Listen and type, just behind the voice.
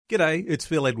G'day, it's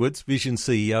Phil Edwards, Vision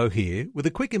CEO here, with a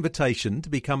quick invitation to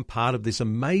become part of this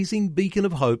amazing beacon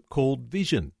of hope called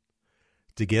Vision.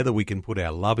 Together we can put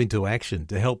our love into action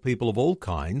to help people of all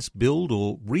kinds build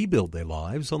or rebuild their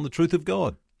lives on the truth of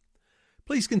God.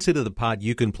 Please consider the part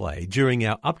you can play during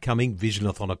our upcoming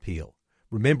Visionathon appeal,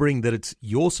 remembering that it's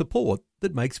your support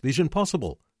that makes Vision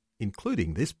possible,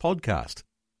 including this podcast.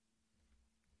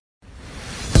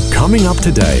 Coming up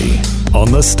today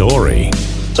on The Story.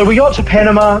 So we got to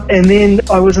Panama, and then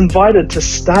I was invited to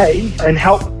stay and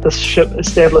help the ship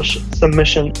establish some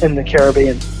mission in the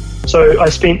Caribbean. So I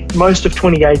spent most of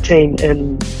 2018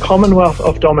 in Commonwealth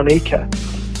of Dominica,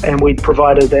 and we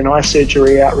provided an eye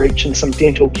surgery outreach and some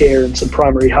dental care and some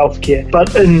primary health care.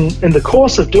 But in the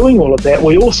course of doing all of that,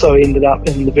 we also ended up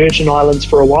in the Virgin Islands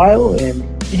for a while, and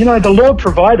the Lord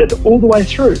provided all the way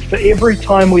through. For every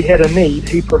time we had a need,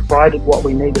 He provided what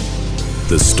we needed.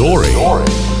 The Story.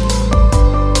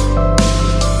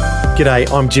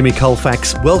 G'day, I'm Jimmy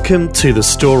Colfax. Welcome to The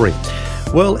Story.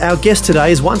 Well, our guest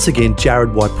today is once again Jared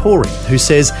Waipouri, who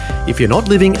says, if you're not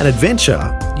living an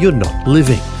adventure, you're not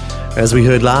living. As we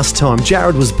heard last time,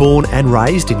 Jared was born and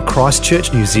raised in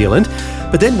Christchurch, New Zealand,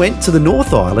 but then went to the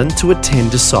North Island to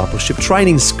attend discipleship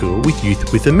training school with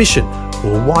Youth with a Mission,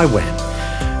 or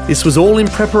YWAM. This was all in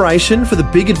preparation for the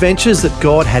big adventures that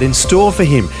God had in store for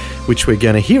him, which we're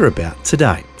going to hear about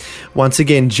today. Once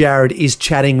again, Jared is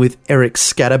chatting with Eric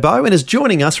Scatterbo and is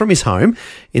joining us from his home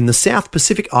in the South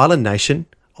Pacific island nation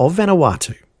of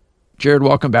Vanuatu. Jared,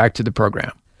 welcome back to the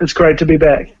program. It's great to be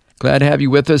back. Glad to have you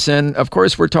with us. And of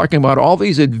course, we're talking about all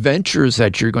these adventures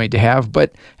that you're going to have.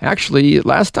 But actually,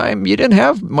 last time you didn't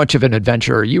have much of an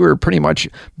adventure. You were pretty much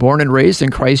born and raised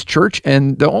in Christchurch.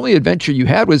 And the only adventure you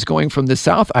had was going from the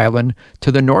South Island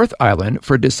to the North Island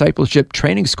for discipleship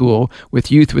training school with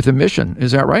Youth with a Mission.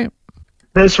 Is that right?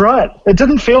 That's right. It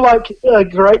didn't feel like a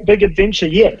great big adventure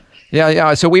yet.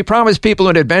 Yeah. So we promised people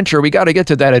an adventure. We got to get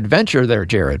to that adventure there,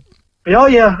 Jared. Oh,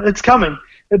 yeah, it's coming.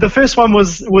 The first one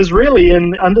was really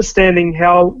in understanding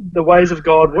how the ways of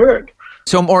God work.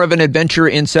 So more of an adventure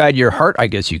inside your heart, I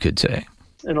guess you could say.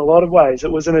 In a lot of ways.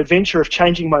 It was an adventure of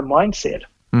changing my mindset.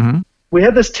 Mm-hmm. We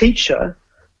had this teacher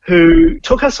who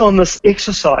took us on this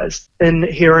exercise in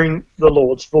hearing the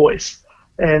Lord's voice.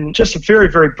 And just very,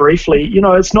 very briefly,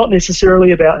 it's not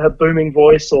necessarily about her booming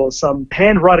voice or some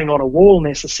handwriting on a wall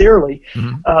necessarily,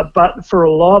 but for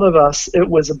a lot of us, it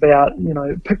was about,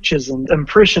 pictures and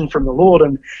impression from the Lord.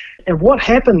 And what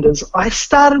happened is I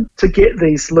started to get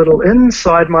these little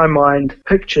inside my mind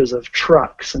pictures of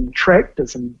trucks and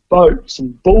tractors and boats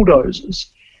and bulldozers,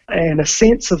 and a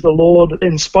sense of the Lord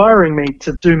inspiring me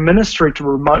to do ministry to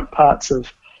remote parts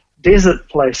of desert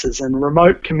places and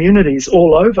remote communities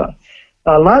all over.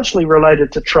 Largely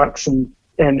related to trucks and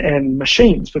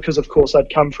machines, because of course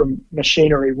I'd come from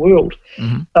machinery world.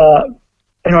 Mm-hmm.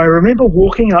 And I remember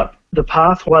walking up the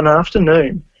path one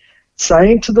afternoon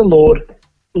saying to the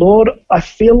Lord, I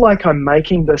feel like I'm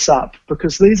making this up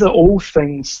because these are all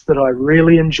things that I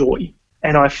really enjoy.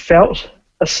 And I felt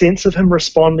a sense of Him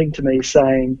responding to me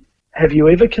saying, have you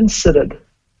ever considered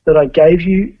that I gave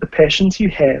you the passions you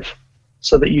have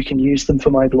so that you can use them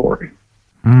for my glory?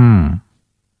 Mm.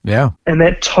 Yeah. And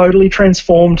that totally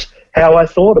transformed how I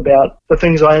thought about the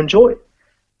things I enjoy.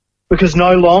 Because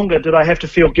no longer did I have to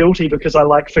feel guilty because I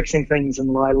like fixing things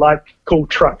and I like cool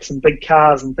trucks and big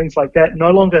cars and things like that. No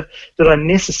longer did I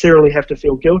necessarily have to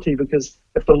feel guilty because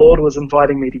if the Lord was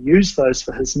inviting me to use those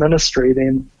for His ministry,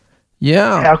 then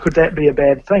how could that be a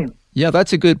bad thing? Yeah,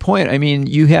 that's a good point. I mean,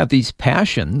 you have these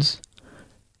passions.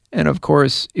 And of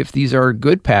course, if these are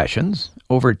good passions,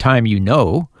 over time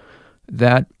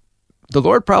that the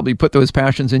Lord probably put those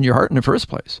passions in your heart in the first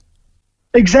place.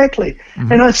 Exactly.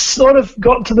 Mm-hmm. And I sort of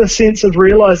got to the sense of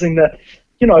realizing that,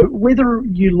 whether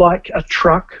you like a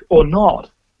truck or not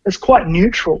is quite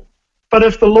neutral. But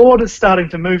if the Lord is starting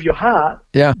to move your heart,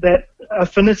 that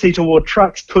affinity toward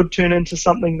trucks could turn into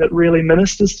something that really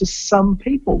ministers to some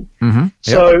people. Mm-hmm.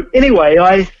 So anyway,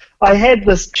 I had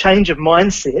this change of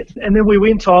mindset, and then we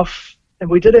went off and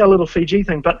we did our little Fiji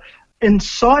thing. But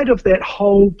inside of that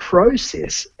whole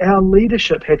process, our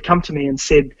leadership had come to me and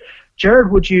said,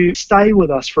 Jared, would you stay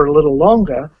with us for a little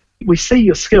longer? We see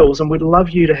your skills and we'd love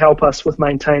you to help us with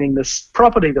maintaining this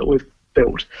property that we've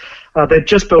built. They'd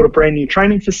just built a brand new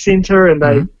training centre and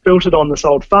they built it on this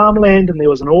old farmland, and there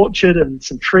was an orchard and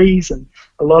some trees and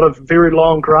a lot of very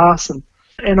long grass.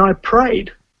 And I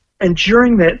prayed. And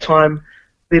during that time,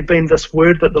 there'd been this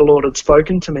word that the Lord had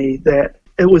spoken to me that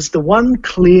it was the one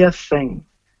clear thing.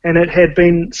 And it had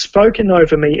been spoken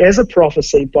over me as a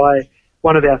prophecy by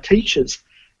one of our teachers.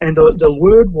 And the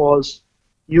word was,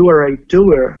 you are a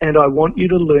doer, and I want you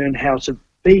to learn how to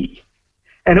be.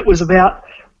 And it was about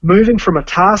moving from a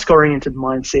task-oriented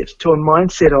mindset to a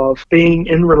mindset of being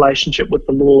in relationship with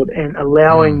the Lord and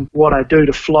allowing what I do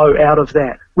to flow out of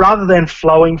that, rather than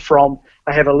flowing from,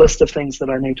 I have a list of things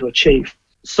that I need to achieve.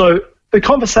 So the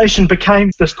conversation became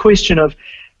this question of,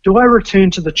 do I return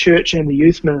to the church and the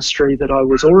youth ministry that I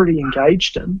was already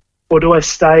engaged in, or do I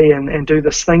stay and do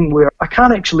this thing where I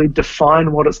can't actually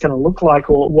define what it's going to look like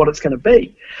or what it's going to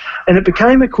be? And it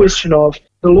became a question of,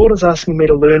 the Lord is asking me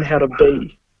to learn how to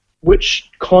be. Which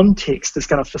context is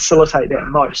going to facilitate that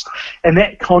most? And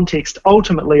that context,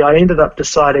 ultimately, I ended up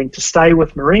deciding to stay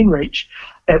with Marine Reach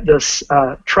at this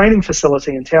training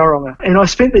facility in Tauranga. And I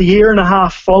spent the year and a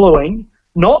half following,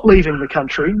 not leaving the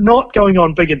country, not going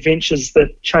on big adventures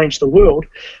that changed the world,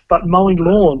 but mowing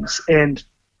lawns and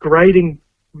grading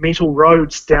metal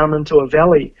roads down into a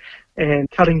valley and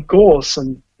cutting gorse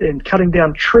and cutting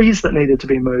down trees that needed to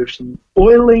be moved and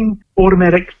oiling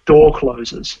automatic door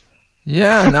closers.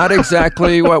 Yeah, not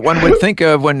exactly what one would think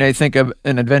of when they think of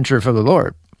an adventure for the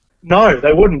Lord. No,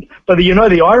 they wouldn't. But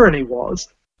the irony was,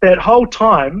 that whole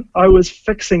time I was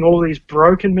fixing all these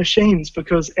broken machines,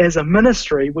 because as a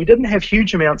ministry, we didn't have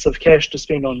huge amounts of cash to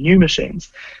spend on new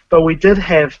machines, but we did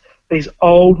have these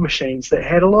old machines that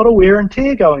had a lot of wear and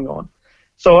tear going on.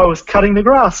 So I was cutting the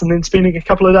grass and then spending a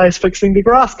couple of days fixing the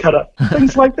grass cutter,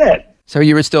 things like that. So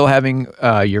you were still having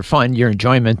your fun, your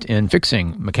enjoyment in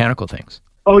fixing mechanical things.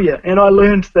 Oh, yeah, and I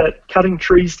learned that cutting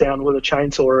trees down with a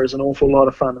chainsaw is an awful lot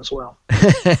of fun as well.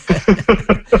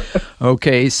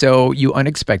 Okay, so you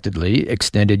unexpectedly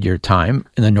extended your time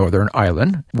in the Northern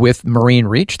Ireland with Marine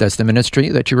Reach. That's the ministry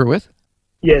that you were with?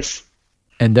 Yes.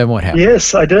 And then what happened?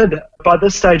 Yes, I did. By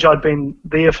this stage, I'd been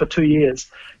there for 2 years.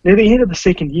 Near the end of the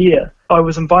second year, I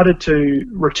was invited to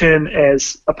return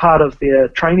as a part of their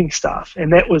training staff,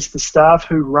 and that was the staff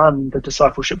who run the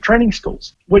discipleship training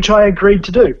schools, which I agreed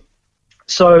to do.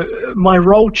 So my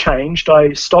role changed.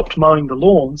 I stopped mowing the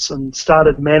lawns and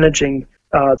started managing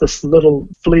this little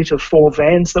fleet of 4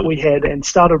 vans that we had, and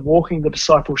started walking the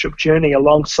discipleship journey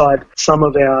alongside some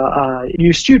of our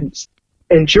new students.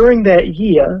 And during that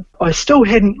year, I still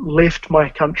hadn't left my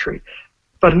country,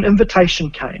 but an invitation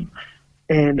came,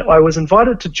 and I was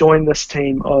invited to join this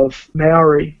team of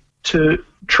Maori to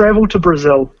travel to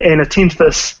Brazil and attend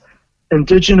this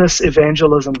Indigenous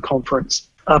Evangelism Conference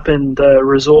up in the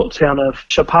resort town of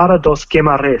Chapada dos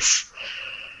Guimarães.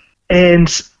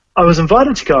 And I was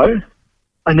invited to go.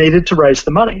 I needed to raise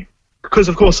the money. Because,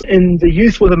 of course, in the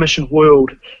Youth with a Mission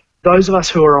world, those of us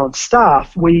who are on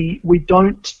staff, we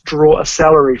don't draw a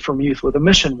salary from Youth with a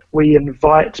Mission. We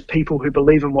invite people who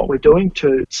believe in what we're doing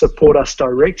to support us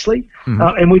directly,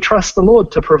 and we trust the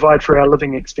Lord to provide for our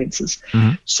living expenses.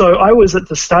 So I was at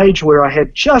the stage where I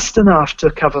had just enough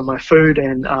to cover my food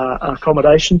and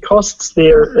accommodation costs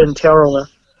there in Tauranga.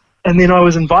 And then I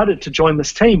was invited to join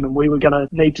this team, and we were going to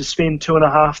need to spend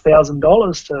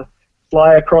 $2,500 to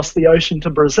fly across the ocean to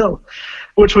Brazil,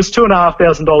 which was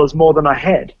 $2,500 more than I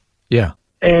had. Yeah.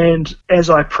 And as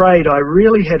I prayed, I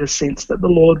really had a sense that the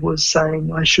Lord was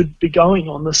saying I should be going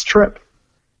on this trip,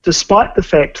 despite the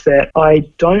fact that I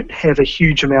don't have a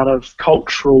huge amount of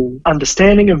cultural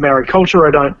understanding of Maori culture.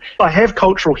 I have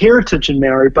cultural heritage in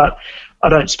Maori, but I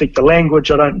don't speak the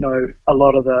language. I don't know a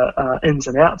lot of the ins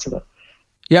and outs of it.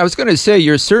 Yeah, I was going to say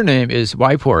your surname is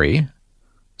Waipouri,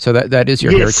 so that is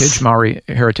your heritage, Maori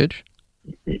heritage?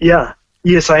 Yeah.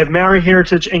 Yes, I have Maori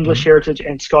heritage, English heritage,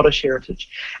 and Scottish heritage.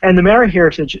 And the Maori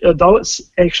heritage, though it's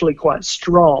actually quite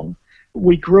strong,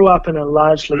 we grew up in a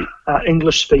largely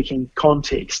English-speaking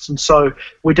context, and so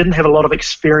we didn't have a lot of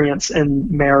experience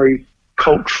in Maori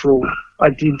cultural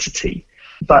identity.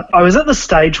 But I was at the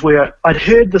stage where I'd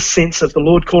heard the sense of the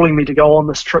Lord calling me to go on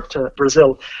this trip to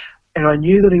Brazil, and I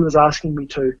knew that he was asking me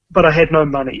to, but I had no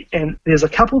money. And there's a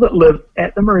couple that live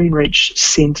at the Marine Reach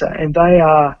Centre, and they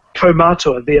are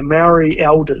kaumatua, they're Maori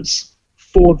elders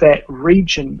for that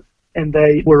region, and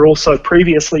they were also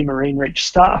previously Marine Reach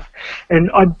staff.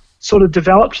 And I sort of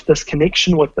developed this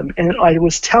connection with them, and I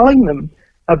was telling them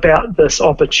about this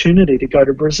opportunity to go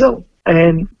to Brazil.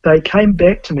 And they came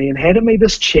back to me and handed me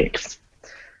this check,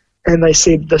 and they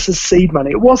said, this is seed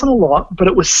money. It wasn't a lot, but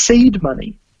it was seed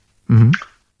money.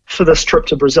 For this trip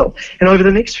to Brazil. And over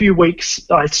the next few weeks,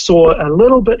 I saw a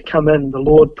little bit come in. The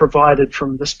Lord provided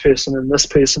from this person and this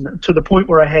person, to the point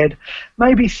where I had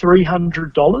maybe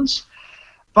 $300.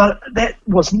 But that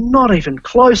was not even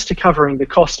close to covering the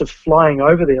cost of flying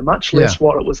over there, much less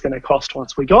what it was going to cost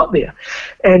once we got there.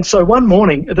 And so one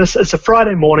morning, it's a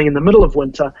Friday morning in the middle of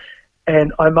winter,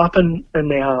 and I'm up in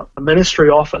our ministry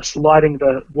office lighting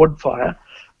the wood fire,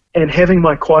 and having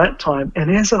my quiet time.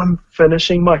 And as I'm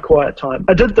finishing my quiet time,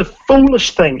 I did the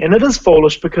foolish thing, and it is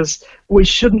foolish because we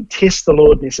shouldn't test the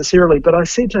Lord necessarily, but I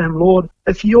said to him, Lord,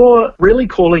 if you're really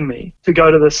calling me to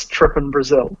go to this trip in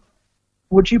Brazil,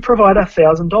 would you provide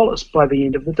 $1,000 by the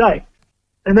end of the day?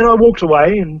 And then I walked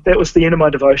away, and that was the end of my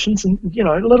devotions, and, you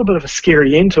know, a little bit of a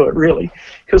scary end to it, really,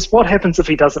 because what happens if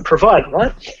he doesn't provide,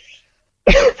 right?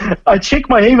 I check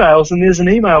my emails, and there's an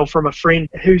email from a friend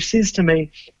who says to me,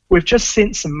 we've just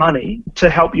sent some money to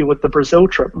help you with the Brazil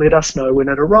trip. Let us know when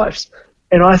it arrives.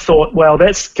 And I thought, well,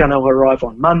 that's going to arrive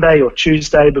on Monday or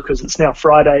Tuesday because it's now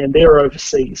Friday and they're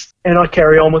overseas. And I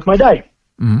carry on with my day.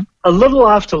 Mm-hmm. A little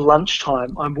after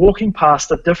lunchtime, I'm walking past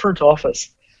a different office,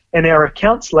 and our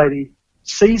accounts lady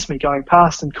sees me going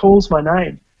past and calls my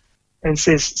name and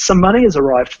says, some money has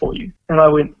arrived for you. And I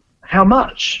went, how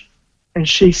much? And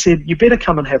she said, you better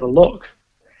come and have a look.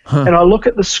 Huh. And I look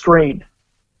at the screen.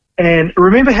 And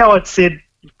remember how it said,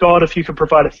 God, if you could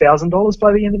provide $1,000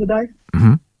 by the end of the day?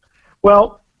 Mm-hmm.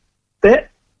 Well, that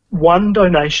one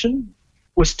donation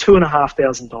was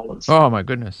 $2,500. Oh, my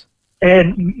goodness.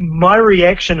 And my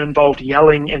reaction involved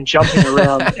yelling and jumping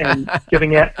around and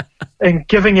giving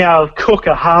our cook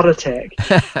a heart attack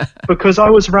because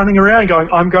I was running around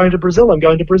going, I'm going to Brazil, I'm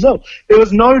going to Brazil. There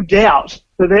was no doubt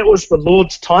that that was the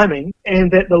Lord's timing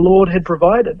and that the Lord had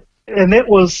provided. And that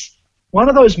was one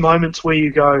of those moments where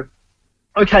you go,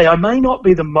 okay, I may not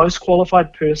be the most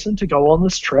qualified person to go on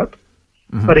this trip,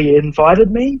 mm-hmm. but he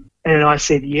invited me and I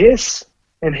said yes,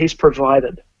 and he's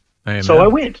provided. Amen. So I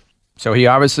went. So he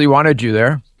obviously wanted you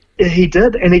there. He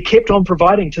did, and he kept on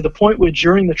providing to the point where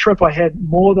during the trip I had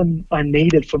more than I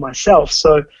needed for myself.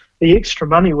 So the extra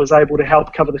money was able to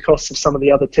help cover the costs of some of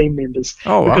the other team members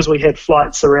because we had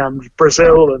flights around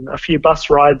Brazil and a few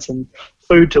bus rides and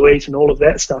food to eat and all of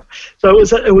that stuff. So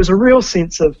it was a real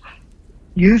sense of,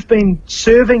 you've been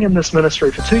serving in this ministry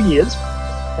for 2 years,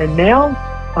 and now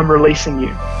I'm releasing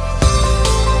you.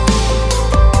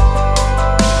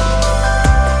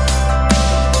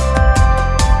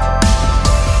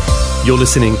 You're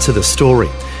listening to The Story.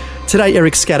 Today,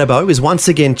 Eric Scatterbo is once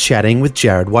again chatting with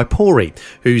Jared Waipouri,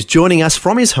 who's joining us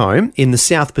from his home in the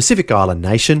South Pacific island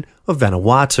nation of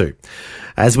Vanuatu.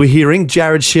 As we're hearing,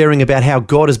 Jared sharing about how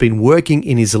God has been working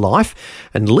in his life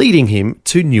and leading him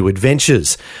to new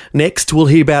adventures. Next, we'll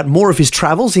hear about more of his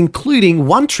travels, including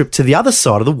one trip to the other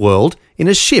side of the world in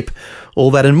a ship.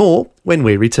 All that and more when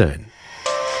we return.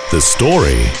 The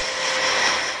Story.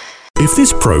 If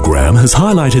this program has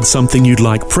highlighted something you'd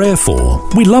like prayer for,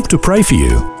 we'd love to pray for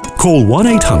you. Call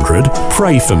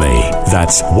 1-800-PRAY-FOR-ME.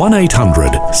 That's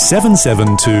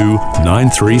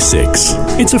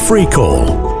 1-800-772-936. It's a free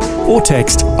call. Or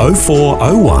text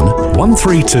 0401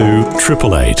 132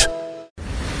 888.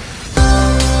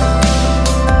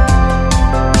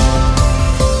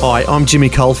 Hi, I'm Jimmy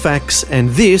Colfax, and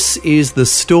this is The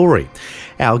Story.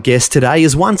 Our guest today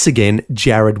is once again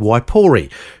Jared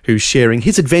Waipouri, who's sharing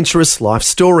his adventurous life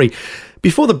story.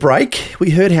 Before the break, we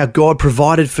heard how God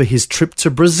provided for his trip to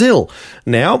Brazil.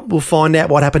 Now, we'll find out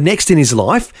what happened next in his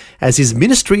life as his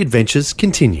ministry adventures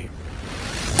continue.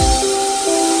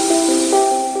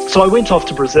 So I went off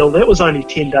to Brazil. That was only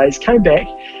 10 days. Came back,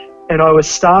 and I was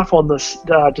staff on this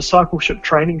discipleship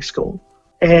training school.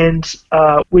 And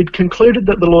we'd concluded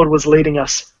that the Lord was leading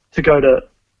us to go to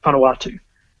Vanuatu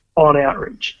on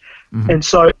outreach. Mm-hmm. And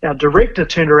so our director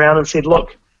turned around and said,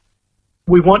 look,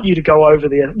 we want you to go over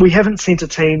there. We haven't sent a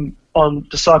team on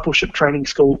discipleship training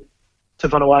school to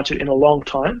Vanuatu in a long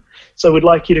time, so we'd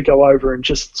like you to go over and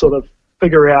just sort of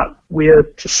figure out where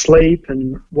to sleep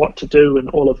and what to do and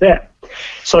all of that.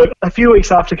 So a few weeks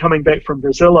after coming back from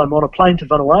Brazil, I'm on a plane to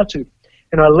Vanuatu,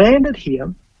 and I landed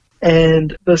here,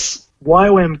 and this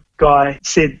YWAM guy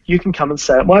said, you can come and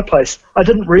stay at my place. I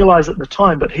didn't realize at the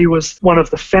time, but he was one of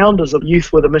the founders of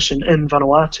Youth with a Mission in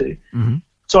Vanuatu. Mm-hmm.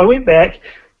 So I went back,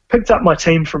 picked up my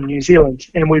team from New Zealand,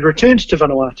 and we returned to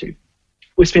Vanuatu.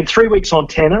 We spent 3 weeks on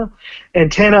Tana,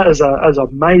 and Tana is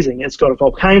amazing. It's got a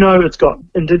volcano, it's got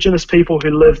indigenous people who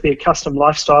live their custom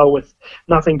lifestyle with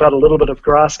nothing but a little bit of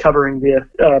grass covering their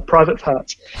private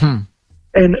parts.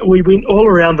 And we went all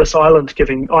around this island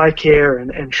giving eye care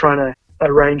and trying to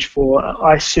arrange for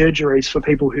eye surgeries for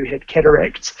people who had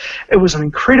cataracts. It was an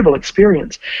incredible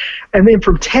experience. And then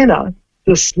from Tana,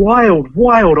 this wild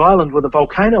island with a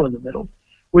volcano in the middle,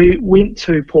 we went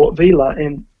to Port Vila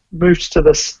and moved to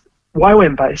this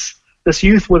YWAM base, this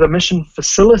Youth with a Mission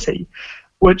facility,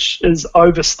 which is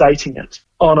overstating it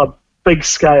on a big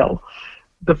scale.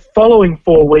 The following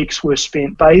 4 weeks were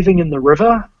spent bathing in the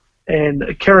river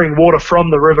and carrying water from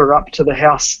the river up to the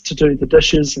house to do the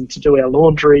dishes and to do our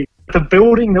laundry. The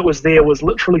building that was there was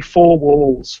literally 4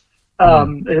 walls.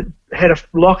 had a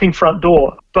locking front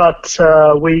door, but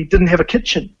we didn't have a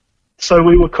kitchen. So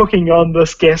we were cooking on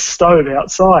this gas stove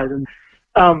outside. And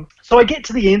so I get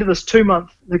to the end of this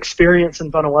 2-month experience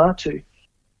in Vanuatu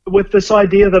with this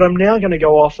idea that I'm now going to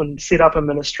go off and set up a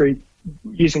ministry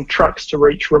using trucks to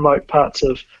reach remote parts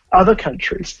of other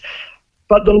countries.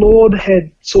 But the Lord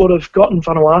had sort of gotten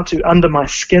Vanuatu under my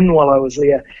skin while I was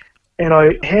there. And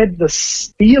I had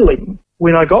this feeling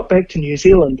when I got back to New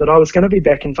Zealand that I was going to be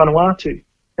back in Vanuatu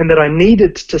and that I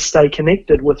needed to stay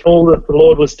connected with all that the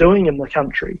Lord was doing in the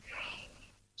country.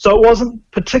 So it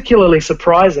wasn't particularly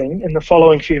surprising in the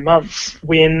following few months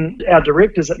when our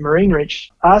directors at Marine Reach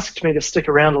asked me to stick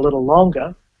around a little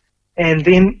longer and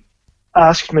then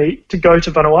asked me to go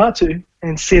to Vanuatu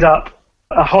and set up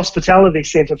a hospitality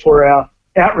centre for our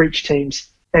outreach teams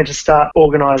and to start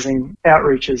organising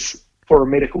outreaches for a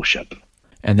medical ship.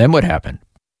 And then what happened?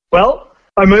 Well,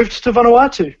 I moved to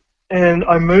Vanuatu. And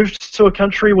I moved to a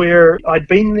country where I'd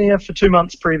been there for 2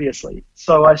 months previously.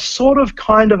 So I sort of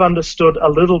kind of understood a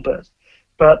little bit.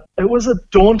 But it was a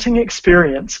daunting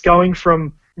experience going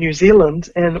from New Zealand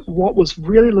and what was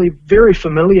really very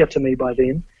familiar to me by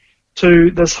then to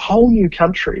this whole new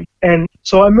country. And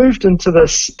so I moved into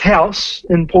this house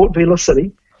in Port Vila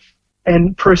City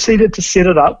and proceeded to set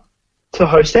it up to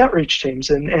host outreach teams.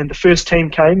 And the first team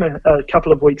came a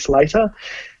couple of weeks later.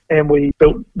 And we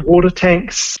built water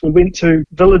tanks. We went to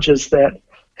villages that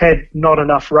had not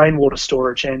enough rainwater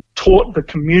storage and taught the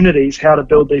communities how to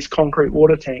build these concrete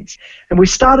water tanks. And we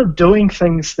started doing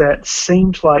things that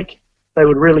seemed like they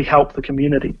would really help the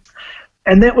community.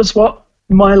 And that was what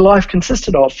my life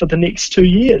consisted of for the next 2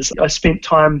 years. I spent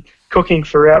time cooking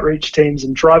for outreach teams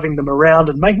and driving them around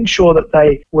and making sure that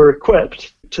they were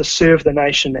equipped to serve the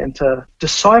nation and to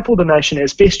disciple the nation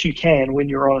as best you can when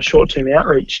you're on a short-term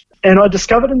outreach. And I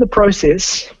discovered in the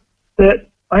process that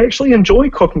I actually enjoy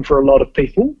cooking for a lot of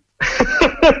people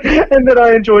and that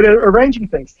I enjoyed arranging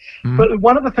things. But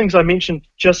one of the things I mentioned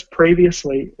just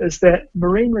previously is that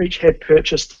Marine Reach had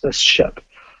purchased this ship.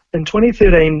 In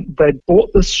 2013, they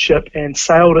bought this ship and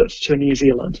sailed it to New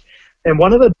Zealand. And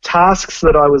one of the tasks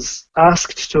that I was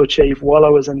asked to achieve while I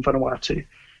was in Vanuatu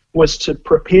was to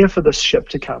prepare for this ship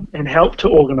to come and help to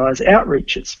organise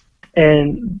outreaches.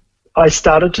 And I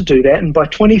started to do that, and by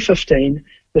 2015,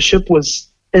 the ship was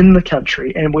in the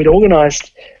country, and we'd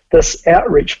organised this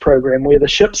outreach program where the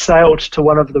ship sailed to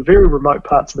one of the very remote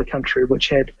parts of the country which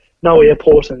had no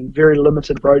airport and very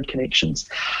limited road connections.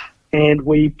 And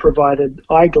we provided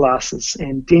eyeglasses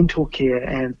and dental care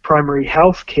and primary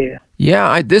health care.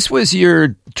 Yeah, this was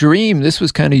your dream. This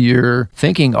was kind of your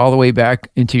thinking all the way back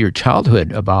into your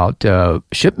childhood about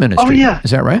ship ministry. Oh, yeah.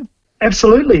 Is that right?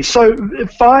 Absolutely. So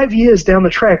 5 years down the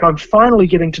track, I'm finally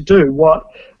getting to do what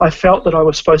I felt that I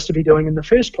was supposed to be doing in the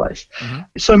first place.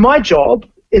 So my job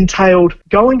entailed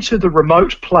going to the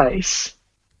remote place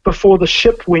before the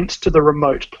ship went to the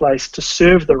remote place to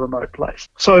serve the remote place.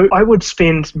 So I would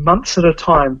spend months at a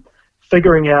time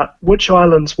figuring out which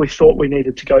islands we thought we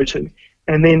needed to go to,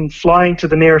 and then flying to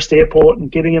the nearest airport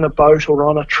and getting in a boat or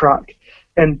on a truck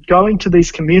and going to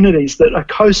these communities that are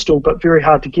coastal but very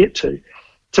hard to get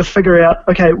to figure out,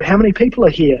 okay, how many people are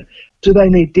here? Do they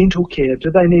need dental care? Do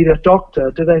they need a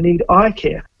doctor? Do they need eye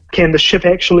care? Can the ship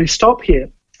actually stop here?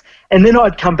 And then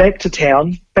I'd come back to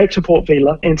town, back to Port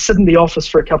Vila, and sit in the office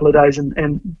for a couple of days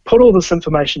and put all this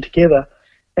information together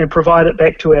and provide it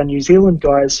back to our New Zealand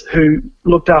guys who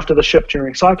looked after the ship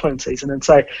during cyclone season and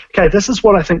say, okay, this is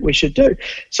what I think we should do.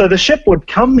 So the ship would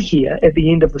come here at the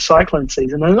end of the cyclone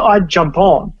season, and I'd jump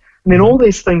on. And then all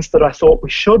these things that I thought we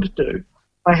should do,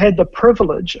 I had the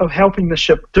privilege of helping the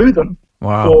ship do them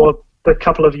for the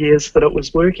couple of years that it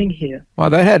was working here. Wow,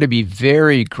 that had to be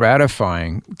very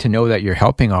gratifying to know that you're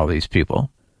helping all these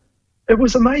people. It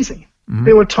was amazing.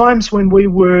 There were times when we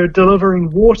were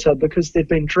delivering water because there'd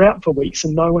been drought for weeks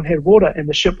and no one had water, and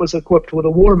the ship was equipped with a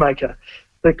water maker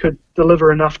that could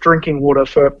deliver enough drinking water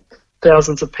for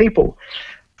thousands of people.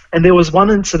 And there was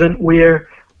one incident where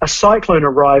a cyclone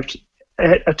arrived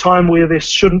at a time where there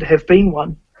shouldn't have been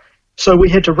one. So we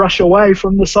had to rush away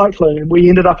from the cyclone, and we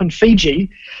ended up in Fiji.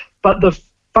 But the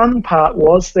fun part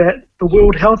was that the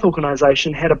World Health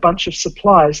Organization had a bunch of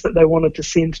supplies that they wanted to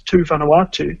send to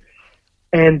Vanuatu,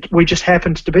 and we just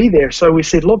happened to be there. So we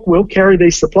said, look, we'll carry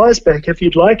these supplies back if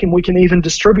you'd like, and we can even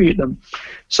distribute them.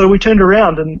 So we turned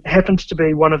around and happened to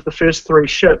be one of the first 3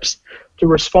 ships to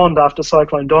respond after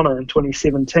Cyclone Donna in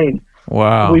 2017.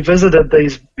 Wow. We visited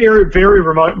these very, very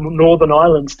remote northern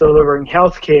islands delivering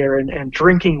healthcare and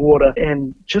drinking water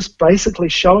and just basically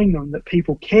showing them that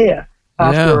people care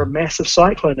after a massive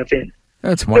cyclone event.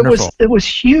 That's wonderful. It was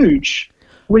huge.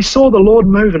 We saw the Lord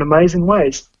move in amazing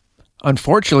ways.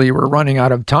 Unfortunately, we're running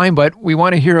out of time, but we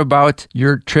want to hear about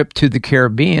your trip to the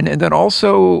Caribbean. And then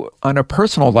also on a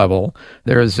personal level,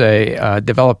 there's a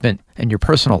development in your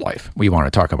personal life we want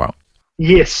to talk about.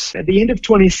 Yes. At the end of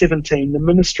 2017, the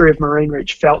Ministry of Marine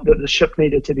Reach felt that the ship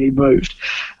needed to be moved.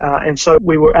 And so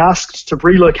we were asked to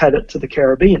relocate it to the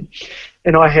Caribbean.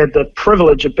 And I had the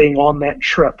privilege of being on that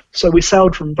trip. So we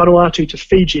sailed from Vanuatu to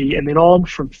Fiji, and then on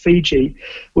from Fiji,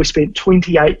 we spent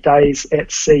 28 days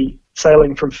at sea,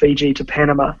 sailing from Fiji to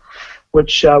Panama,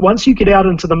 which once you get out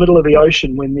into the middle of the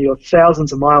ocean, when you're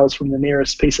thousands of miles from the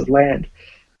nearest piece of land,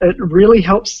 it really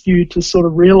helps you to sort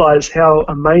of realize how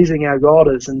amazing our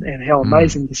God is and how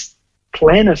amazing this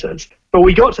planet is. But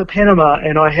we got to Panama,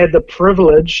 and I had the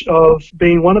privilege of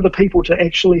being one of the people to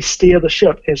actually steer the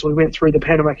ship as we went through the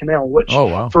Panama Canal, which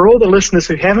for all the listeners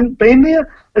who haven't been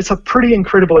there, it's a pretty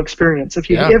incredible experience. If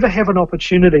you ever have an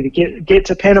opportunity to get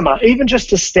to Panama, even just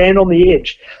to stand on the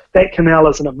edge, that canal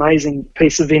is an amazing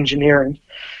piece of engineering.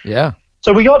 Yeah.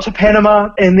 So we got to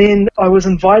Panama, and then I was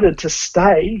invited to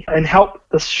stay and help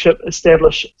the ship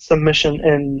establish some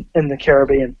mission in the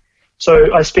Caribbean.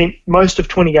 So I spent most of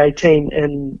 2018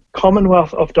 in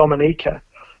Commonwealth of Dominica,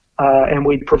 and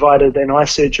we provided an eye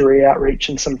surgery outreach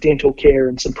and some dental care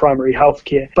and some primary health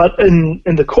care. But in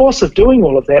the course of doing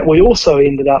all of that, we also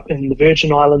ended up in the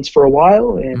Virgin Islands for a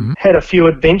while and had a few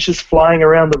adventures flying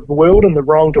around the world in the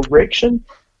wrong direction.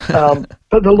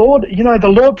 But the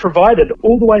Lord provided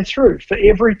all the way through. For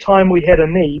every time we had a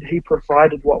need, He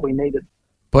provided what we needed.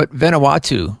 But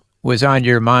Vanuatu was on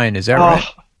your mind, is that right?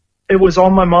 It was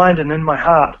on my mind and in my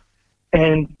heart.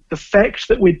 And the fact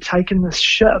that we'd taken this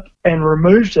ship and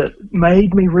removed it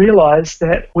made me realize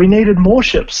that we needed more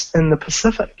ships in the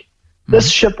Pacific.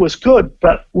 This ship was good,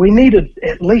 but we needed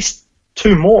at least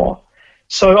 2 more.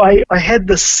 So I had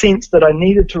this sense that I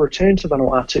needed to return to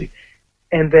Vanuatu,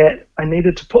 and that I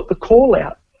needed to put the call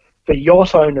out for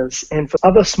yacht owners and for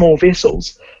other small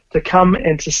vessels to come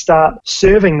and to start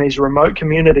serving these remote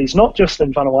communities, not just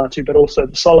in Vanuatu, but also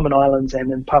the Solomon Islands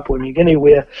and in Papua New Guinea,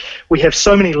 where we have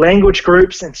so many language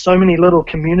groups and so many little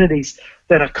communities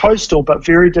that are coastal but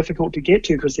very difficult to get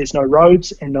to because there's no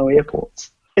roads and no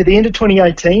airports. At the end of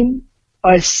 2018,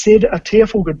 I said a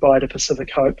tearful goodbye to Pacific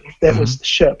Hope. That was the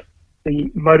ship,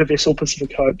 the motor vessel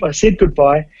Pacific Hope. I said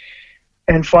goodbye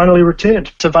and finally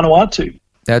returned to Vanuatu.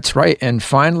 That's right. And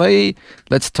finally,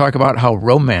 let's talk about how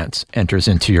romance enters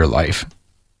into your life.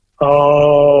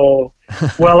 Oh,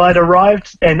 well, I'd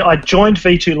arrived and I joined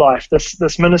V2 Life,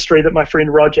 this ministry that my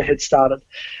friend Roger had started.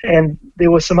 And there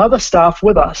were some other staff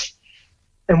with us.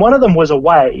 And one of them was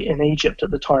away in Egypt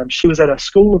at the time. She was at a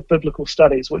School of Biblical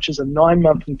Studies, which is a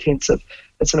 9-month intensive.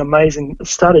 It's an amazing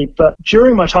study. But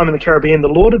during my time in the Caribbean, the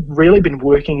Lord had really been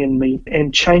working in me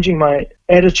and changing my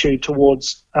attitude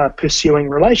towards pursuing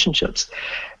relationships.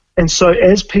 And so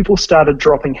as people started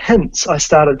dropping hints, I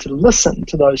started to listen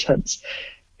to those hints.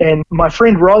 And my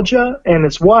friend Roger and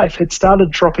his wife had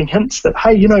started dropping hints that,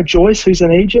 hey, you know Joyce, who's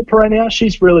in Egypt right now?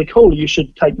 She's really cool. You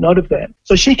should take note of that.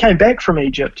 So she came back from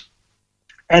Egypt.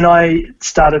 And I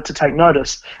started to take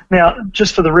notice. Now,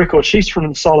 just for the record, she's from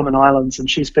the Solomon Islands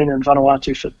and she's been in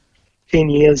Vanuatu for 10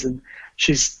 years and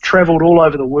she's traveled all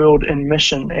over the world in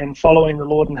mission and following the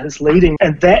Lord and His leading.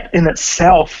 And that in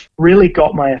itself really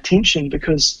got my attention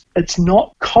because it's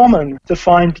not common to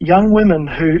find young women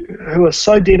who are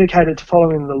so dedicated to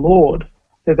following the Lord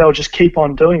that they'll just keep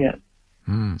on doing it.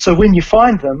 So when you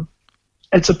find them,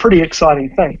 it's a pretty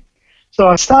exciting thing. So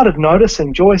I started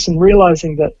noticing Joyce and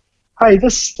realizing that, hey,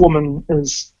 this woman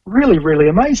is really, really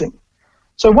amazing.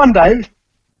 So one day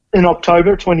in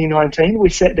October 2019, we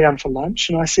sat down for lunch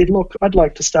and I said, look, I'd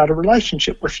like to start a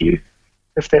relationship with you,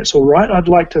 if that's all right. I'd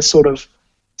like to sort of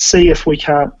see if we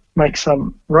can't make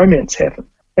some romance happen.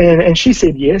 And she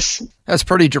said yes. That's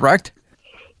pretty direct.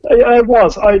 It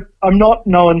was. I'm not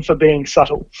known for being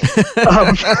subtle.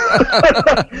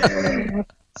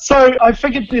 So I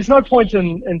figured there's no point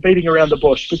in beating around the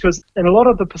bush because in a lot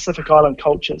of the Pacific Island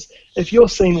cultures, if you're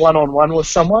seen one-on-one with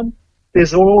someone,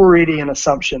 there's already an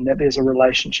assumption that there's a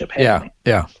relationship happening.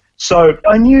 Yeah. So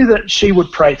I knew that she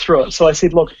would pray through it. So I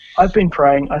said, look, I've been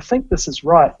praying. I think this is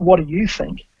right. What do you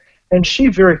think? And she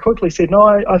very quickly said, no,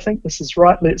 I think this is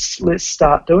right. Let's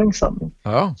start doing something.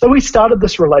 Oh. So we started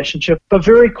this relationship, but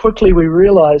very quickly we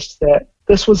realized that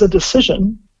this was a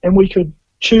decision and we could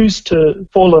choose to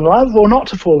fall in love or not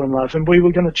to fall in love. And we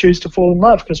were going to choose to fall in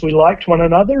love because we liked one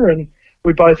another and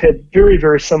we both had very,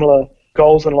 very similar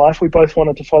goals in life. We both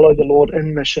wanted to follow the Lord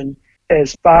in mission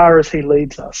as far as He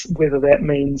leads us, whether that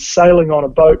means sailing on a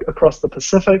boat across the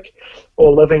Pacific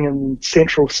or living in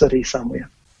Central City somewhere.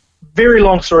 Very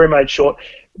long story made short.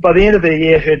 By the end of the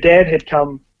year, her dad had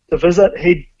come to visit.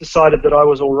 He decided that I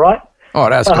was all right. Oh,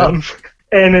 that's good.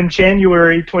 And in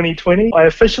January 2020, I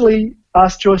officially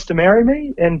asked Joyce to marry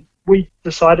me, and we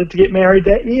decided to get married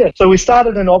that year. So we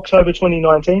started in October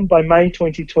 2019. By May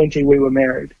 2020, we were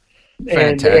married.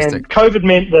 Fantastic. And COVID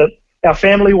meant that our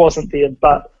family wasn't there,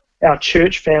 but our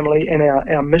church family and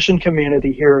our mission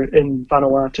community here in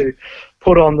Vanuatu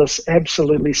put on this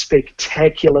absolutely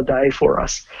spectacular day for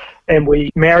us. And we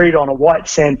married on a white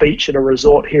sand beach at a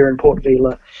resort here in Port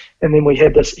Vila. And then we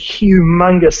had this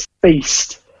humongous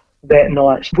feast that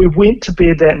night. We went to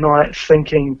bed that night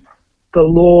thinking, the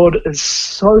Lord is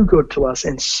so good to us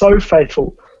and so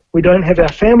faithful. We don't have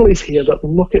our families here, but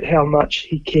look at how much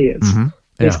He cares. Mm-hmm.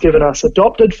 Yeah. He's given us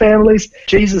adopted families.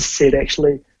 Jesus said,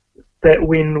 actually, that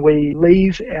when we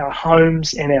leave our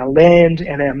homes and our land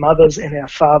and our mothers and our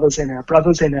fathers and our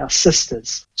brothers and our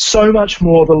sisters, so much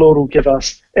more the Lord will give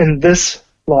us in this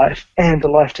life and the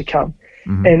life to come.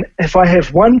 Mm-hmm. And if I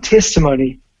have one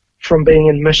testimony from being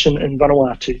in mission in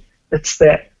Vanuatu, it's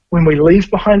that when we leave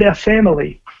behind our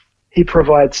family, He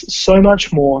provides so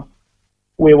much more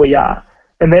where we are.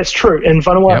 And that's true. In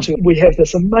Vanuatu, we have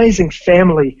this amazing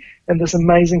family and this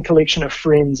amazing collection of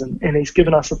friends, and He's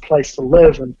given us a place to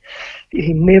live, and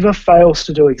He never fails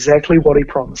to do exactly what He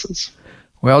promises.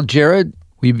 Well, Jared,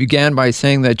 we began by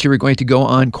saying that you were going to go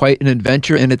on quite an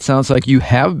adventure, and it sounds like you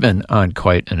have been on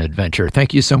quite an adventure.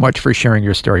 Thank you so much for sharing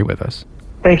your story with us.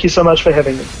 Thank you so much for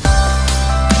having me.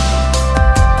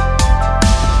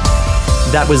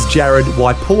 That was Jared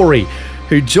Waipouri,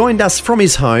 who joined us from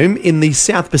his home in the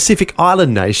South Pacific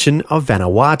island nation of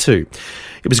Vanuatu.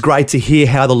 It was great to hear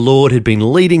how the Lord had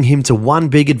been leading him to one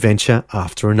big adventure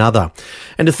after another.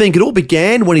 And to think it all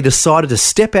began when he decided to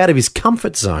step out of his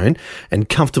comfort zone and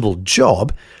comfortable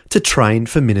job to train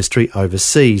for ministry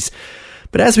overseas.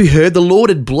 But as we heard, the Lord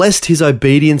had blessed his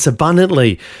obedience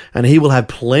abundantly, and he will have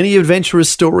plenty of adventurous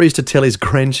stories to tell his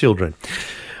grandchildren.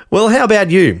 Well, how about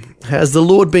you? Has the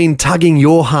Lord been tugging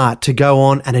your heart to go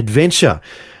on an adventure?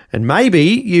 And maybe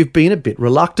you've been a bit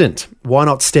reluctant. Why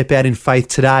not step out in faith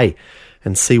today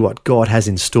and see what God has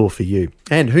in store for you?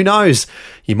 And who knows,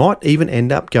 you might even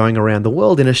end up going around the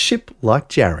world in a ship like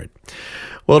Jared.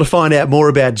 Well, to find out more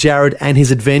about Jared and his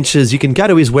adventures, you can go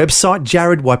to his website,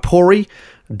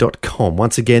 WHY-pore-ee.com.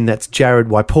 Once again, that's Jared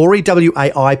Waipouri,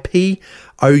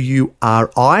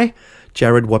 WAIPOURI,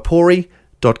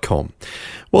 JaredWaipouri.com.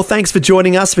 Well, thanks for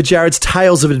joining us for Jared's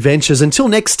Tales of Adventures. Until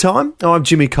next time, I'm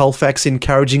Jimmy Colfax,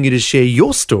 encouraging you to share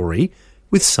your story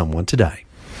with someone today.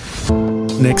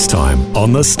 Next time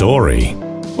on The Story.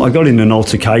 I got in an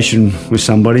altercation with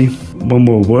somebody when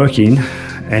we were working,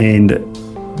 and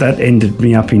that ended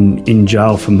me up in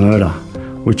jail for murder,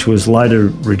 which was later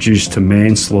reduced to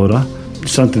manslaughter.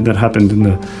 Something that happened in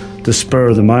the spur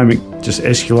of the moment just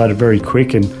escalated very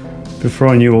quick, and before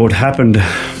I knew what happened,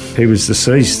 he was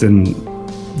deceased, and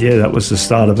yeah, that was the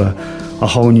start of a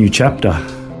whole new chapter.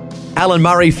 Alan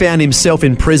Murray found himself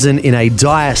in prison in a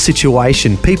dire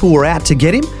situation. People were out to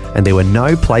get him, and there were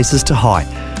no places to hide.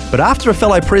 But after a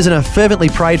fellow prisoner fervently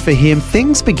prayed for him,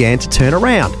 things began to turn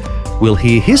around. We'll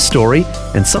hear his story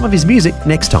and some of his music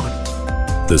next time.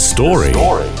 The Story.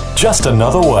 Just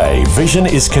another way Vision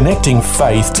is connecting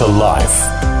faith to life.